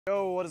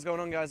Yo, what is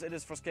going on, guys? It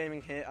is Frost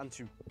Gaming here, and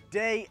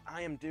today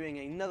I am doing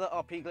another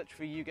RP glitch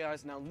for you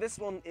guys. Now, this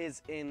one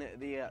is in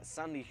the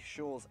Sandy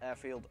Shores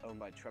airfield owned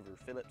by Trevor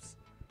Phillips.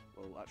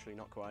 Well, actually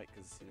not quite,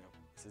 because, you know,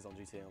 this is on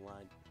GTA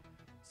Online,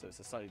 so it's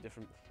a slightly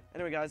different.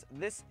 Anyway, guys,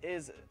 this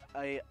is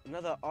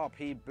another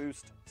RP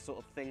boost sort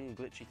of thing,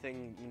 glitchy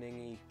thing,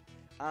 ningy,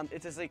 and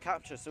it is a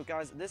capture. So,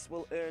 guys, this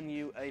will earn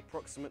you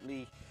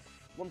approximately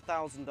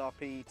 1,000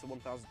 RP to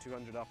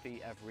 1,200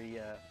 RP every,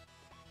 I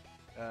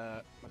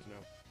don't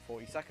know,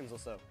 40 seconds or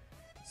so.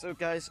 So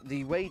guys,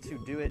 the way to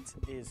do it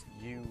is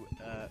you,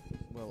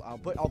 well,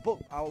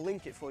 I'll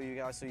link it for you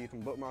guys so you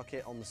can bookmark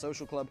it on the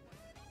social club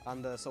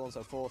and so on and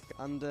so forth.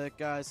 And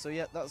guys, so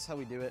yeah, that's how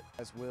we do it.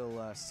 As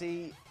we'll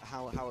see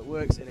how it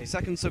works in a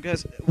second. So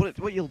guys,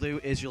 what you'll do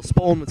is you'll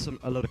spawn with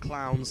a load of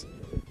clowns,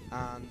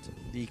 and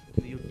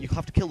you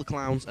have to kill the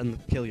clowns and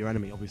kill your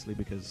enemy, obviously,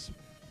 because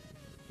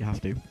you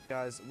have to.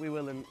 Guys, we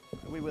will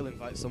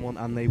invite someone,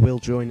 and they will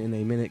join in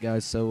a minute,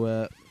 guys.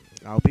 So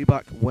I'll be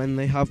back when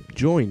they have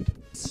joined.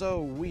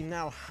 So we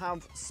now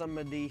have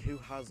somebody who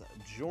has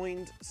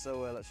joined,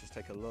 so let's just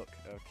take a look.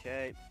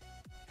 Okay,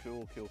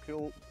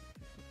 cool.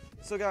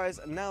 So guys,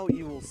 now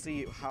you will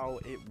see how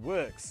it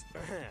works.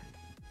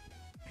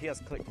 He has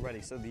clicked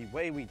ready. So the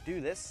way we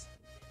do this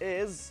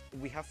is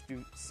we have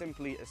to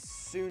simply, as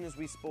soon as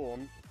we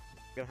spawn,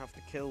 we're gonna have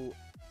to kill.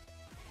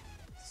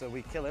 So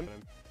we kill him.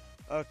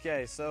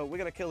 Okay, so we're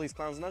gonna kill these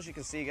clowns, and as you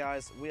can see,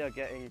 guys, we are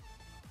getting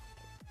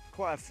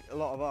quite a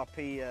lot of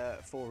RP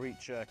for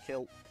each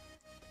kill.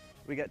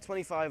 We get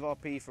 25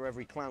 RP for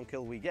every clown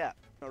kill we get.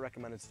 Not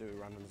recommended to do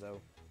a random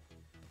though,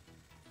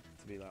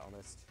 to be that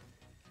honest.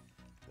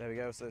 There we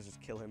go, so let's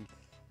just kill him.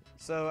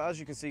 So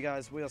as you can see,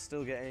 guys, we are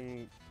still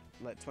getting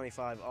like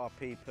 25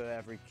 RP per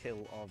every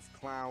kill of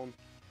clown.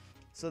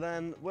 So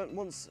then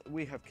once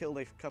we have killed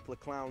a couple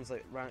of clowns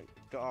that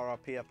got our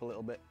RP up a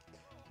little bit,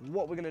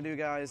 what we're going to do,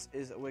 guys,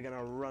 is we're going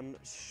to run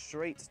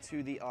straight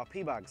to the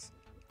RP bags.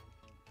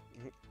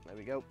 There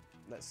we go.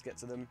 Let's get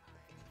to them.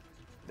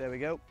 There we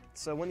go.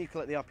 So when you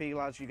collect the RP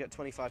lads, you get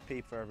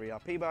 25p for every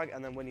RP bag,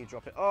 and then when you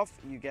drop it off,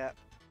 you get.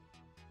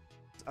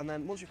 And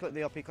then once you collect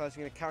the RP clouds,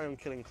 you're going to carry on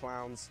killing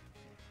clowns,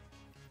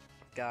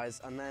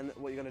 guys. And then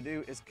what you're going to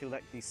do is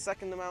collect the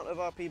second amount of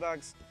RP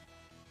bags.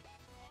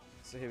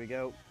 So here we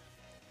go,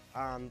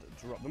 and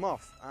drop them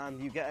off, and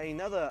you get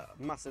another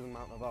massive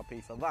amount of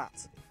RP for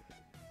that.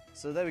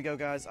 So there we go,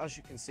 guys. As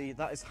you can see,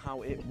 that is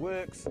how it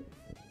works.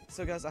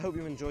 So guys, I hope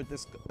you enjoyed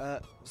this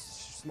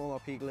small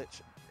RP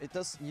glitch.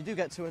 You do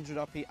get 200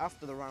 RP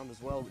after the round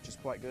as well, which is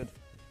quite good.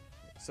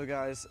 So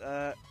guys,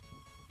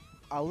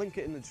 I'll link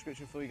it in the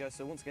description for you guys.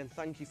 So once again,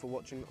 thank you for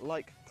watching.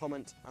 Like,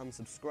 comment, and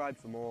subscribe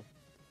for more.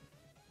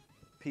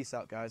 Peace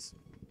out, guys.